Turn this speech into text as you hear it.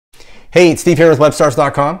Hey, it's Steve here with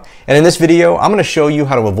Webstars.com, and in this video, I'm going to show you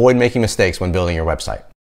how to avoid making mistakes when building your website.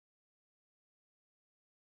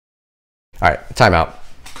 All right, time out.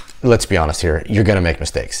 Let's be honest here, you're going to make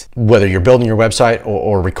mistakes. Whether you're building your website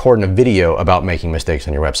or recording a video about making mistakes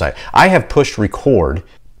on your website. I have pushed record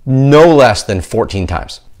no less than 14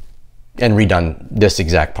 times and redone this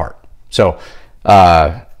exact part. So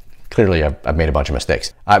clearly I've made a bunch of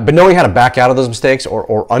mistakes. But knowing how to back out of those mistakes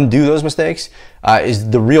or undo those mistakes is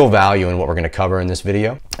the real value in what we're going to cover in this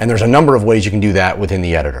video. And there's a number of ways you can do that within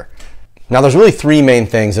the editor. Now there's really three main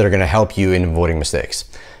things that are going to help you in avoiding mistakes.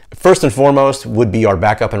 First and foremost would be our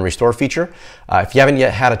backup and restore feature. If you haven't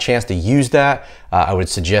yet had a chance to use that, I would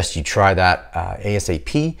suggest you try that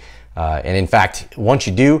ASAP. And in fact, once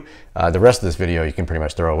you do, the rest of this video you can pretty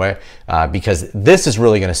much throw away because this is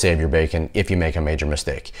really going to save your bacon if you make a major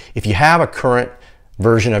mistake. If you have a current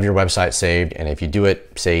version of your website saved, and if you do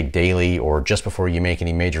it, say, daily or just before you make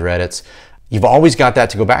any major edits, you've always got that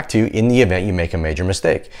to go back to in the event you make a major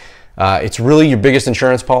mistake. It's really your biggest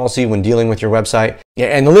insurance policy when dealing with your website.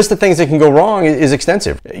 And the list of things that can go wrong is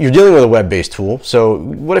extensive. You're dealing with a web-based tool, so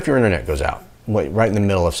what if your internet goes out right in the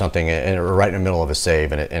middle of something or right in the middle of a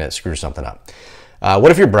save and it screws something up?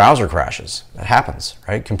 What if your browser crashes? That happens,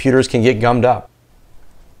 right? Computers can get gummed up.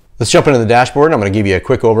 Let's jump into the dashboard. I'm going to give you a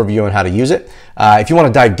quick overview on how to use it. If you want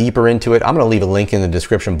to dive deeper into it, I'm going to leave a link in the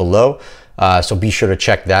description below, so be sure to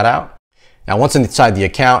check that out. Now, once inside the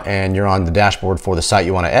account and you're on the dashboard for the site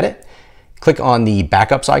you want to edit, click on the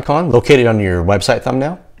backups icon located under your website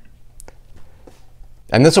thumbnail.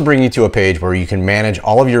 And this will bring you to a page where you can manage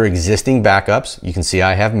all of your existing backups. You can see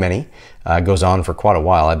I have many. It goes on for quite a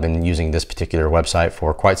while. I've been using this particular website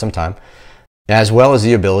for quite some time, as well as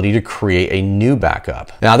the ability to create a new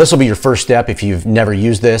backup. Now, this will be your first step if you've never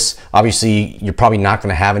used this. Obviously, you're probably not going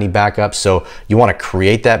to have any backups, so you want to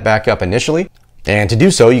create that backup initially. And to do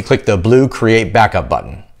so, you click the blue Create Backup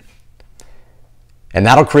button. And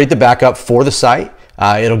that'll create the backup for the site.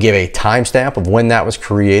 It'll give a timestamp of when that was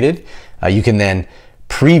created. You can then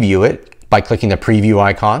preview it by clicking the preview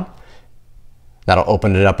icon. That'll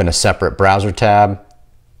open it up in a separate browser tab.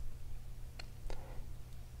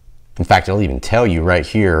 In fact, it'll even tell you right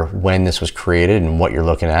here when this was created and what you're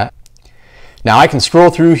looking at. Now I can scroll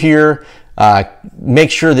through here, make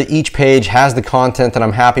sure that each page has the content that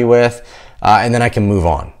I'm happy with, and then I can move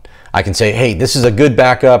on. I can say, hey, this is a good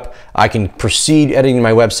backup. I can proceed editing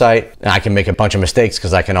my website, and I can make a bunch of mistakes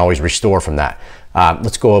because I can always restore from that.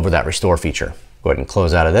 Let's go over that restore feature. Go ahead and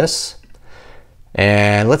close out of this.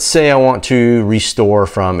 And let's say I want to restore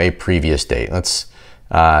from a previous date. Let's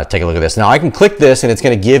take a look at this. Now I can click this and it's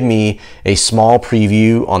going to give me a small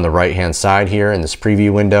preview on the right-hand side here in this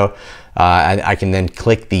preview window. And I can then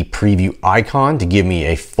click the preview icon to give me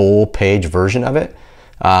a full page version of it.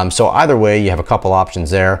 So either way, you have a couple options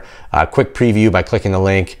there. Quick preview by clicking the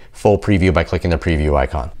link, full preview by clicking the preview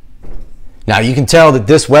icon. Now you can tell that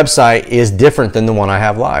this website is different than the one I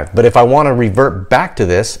have live, but if I want to revert back to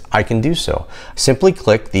this, I can do so. Simply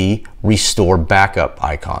click the Restore Backup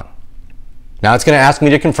icon. Now it's going to ask me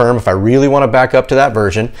to confirm if I really want to back up to that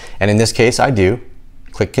version, and in this case I do.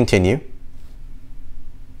 Click Continue.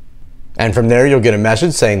 And from there, you'll get a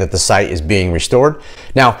message saying that the site is being restored.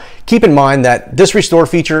 Now, keep in mind that this restore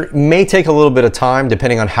feature may take a little bit of time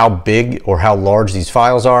depending on how big or how large these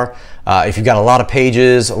files are. If you've got a lot of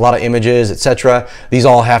pages, a lot of images, etc., these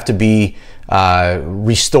all have to be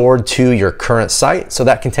restored to your current site. So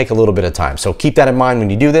that can take a little bit of time. So keep that in mind when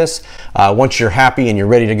you do this. Once you're happy and you're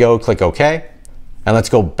ready to go, click OK. And let's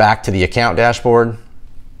go back to the account dashboard.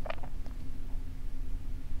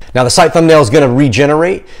 Now the site thumbnail is going to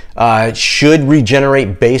regenerate. It should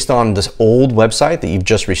regenerate based on this old website that you've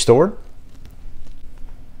just restored.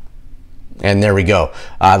 And there we go.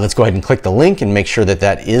 Let's go ahead and click the link and make sure that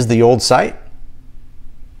that is the old site.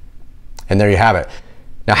 And there you have it.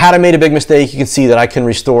 Now, had I made a big mistake, you can see that I can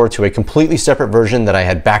restore to a completely separate version that I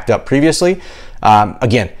had backed up previously.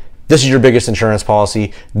 Again, this is your biggest insurance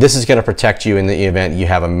policy. This is going to protect you in the event you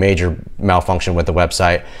have a major malfunction with the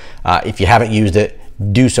website. If you haven't used it,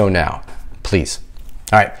 do so now, please.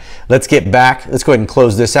 All right, let's get back. Let's go ahead and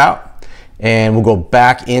close this out, and we'll go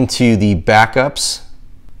back into the backups.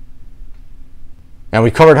 Now we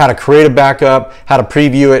covered how to create a backup, how to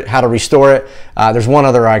preview it, how to restore it. There's one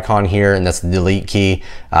other icon here, and that's the delete key.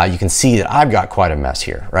 You can see that I've got quite a mess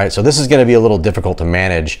here, right? So this is going to be a little difficult to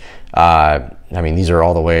manage. I mean, these are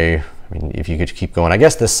all the way, I mean, if you could keep going. I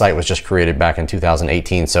guess this site was just created back in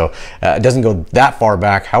 2018, so it doesn't go that far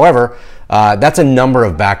back. However, that's a number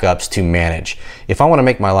of backups to manage. If I want to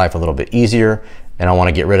make my life a little bit easier and I want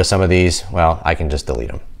to get rid of some of these, well, I can just delete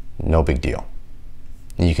them. No big deal.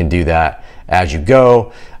 And you can do that as you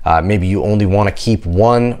go. Maybe you only want to keep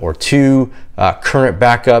 1 or 2 current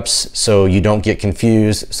backups so you don't get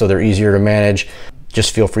confused, so they're easier to manage.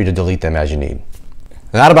 Just feel free to delete them as you need.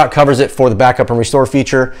 And that about covers it for the backup and restore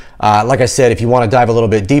feature. Like I said, if you want to dive a little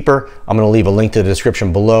bit deeper, I'm going to leave a link to the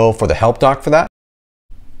description below for the help doc for that.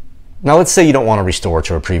 Now let's say you don't want to restore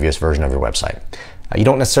to a previous version of your website. You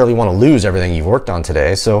don't necessarily want to lose everything you've worked on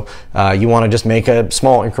today, so you want to just make a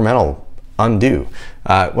small incremental undo.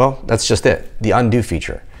 Well, that's just it, the undo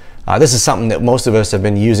feature. This is something that most of us have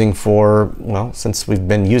been using for, well, since we've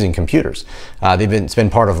been using computers. It's been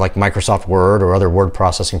part of like Microsoft Word or other word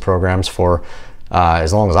processing programs for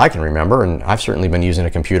as long as I can remember, and I've certainly been using a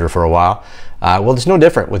computer for a while. Well, it's no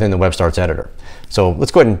different within the WebStarts editor. So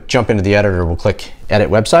let's go ahead and jump into the editor. We'll click Edit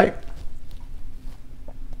Website.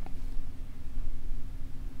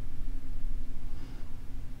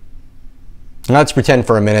 Now let's pretend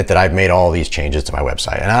for a minute that I've made all these changes to my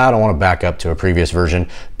website and I don't want to back up to a previous version,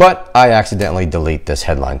 but I accidentally delete this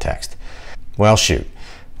headline text. Well, shoot.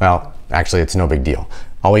 Well, actually it's no big deal.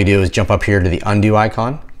 All we do is jump up here to the undo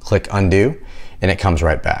icon, click undo, and it comes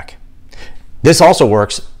right back. This also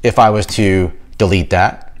works if I was to delete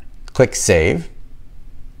that, click save,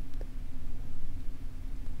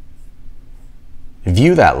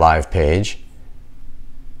 view that live page,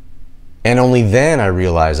 and only then I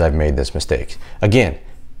realize I've made this mistake. Again,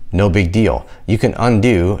 no big deal. You can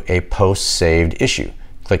undo a post-saved issue.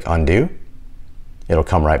 Click undo, it'll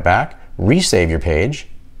come right back, resave your page,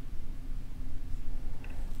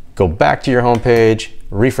 go back to your home page,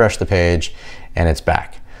 refresh the page, and it's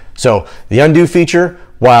back. So the undo feature,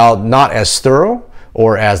 while not as thorough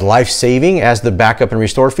or as life-saving as the backup and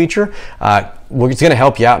restore feature, it's gonna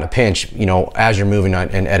help you out in a pinch, as you're moving on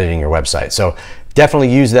and editing your website. So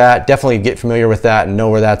definitely use that, definitely get familiar with that and know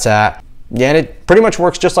where that's at. Yeah, and it pretty much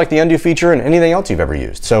works just like the undo feature and anything else you've ever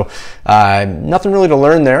used. So nothing really to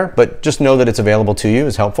learn there, but just know that it's available to you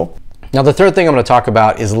is helpful. Now the third thing I'm gonna talk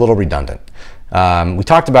about is a little redundant. We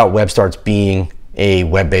talked about WebStarts being a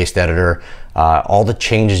web-based editor. All the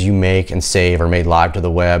changes you make and save are made live to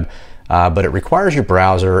the web, but it requires your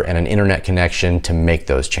browser and an internet connection to make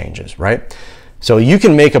those changes, right? So you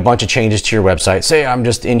can make a bunch of changes to your website. Say I'm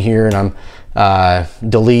just in here and I'm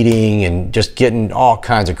deleting and just getting all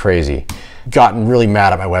kinds of crazy. Gotten really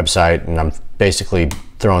mad at my website and I'm basically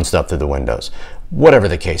throwing stuff through the windows. Whatever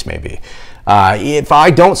the case may be. If I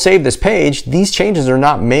don't save this page, these changes are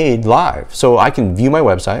not made live. So I can view my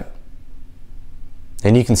website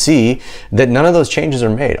and you can see that none of those changes are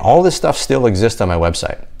made. All this stuff still exists on my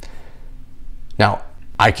website. Now,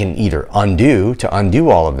 I can either undo to undo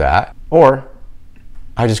all of that, or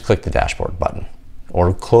I just click the dashboard button,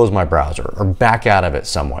 or close my browser, or back out of it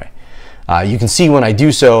some way. You can see when I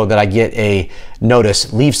do so that I get a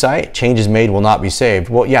notice, leave site, changes made will not be saved.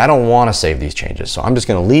 Well, yeah, I don't want to save these changes, so I'm just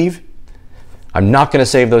going to leave. I'm not going to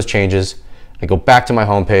save those changes. I go back to my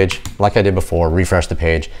home page like I did before, refresh the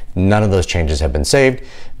page. None of those changes have been saved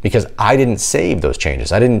because I didn't save those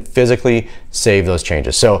changes. I didn't physically save those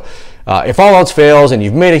changes. So if all else fails and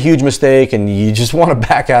you've made a huge mistake and you just want to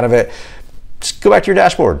back out of it, just go back to your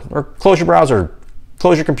dashboard or close your browser,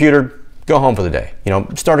 close your computer, go home for the day.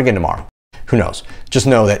 Start again tomorrow. Who knows? Just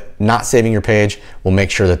know that not saving your page will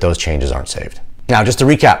make sure that those changes aren't saved. Now, just to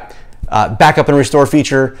recap, backup and restore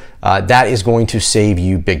feature, that is going to save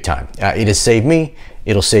you big time. It has saved me,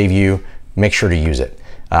 it'll save you, make sure to use it.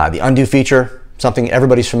 The undo feature, something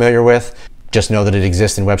everybody's familiar with, just know that it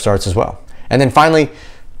exists in WebStarts as well. And then finally,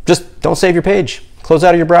 just don't save your page. Close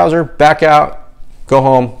out of your browser, back out, go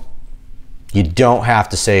home. You don't have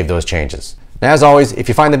to save those changes. Now, as always, if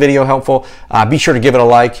you find the video helpful, be sure to give it a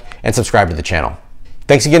like and subscribe to the channel.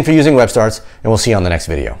 Thanks again for using WebStarts, and we'll see you on the next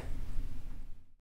video.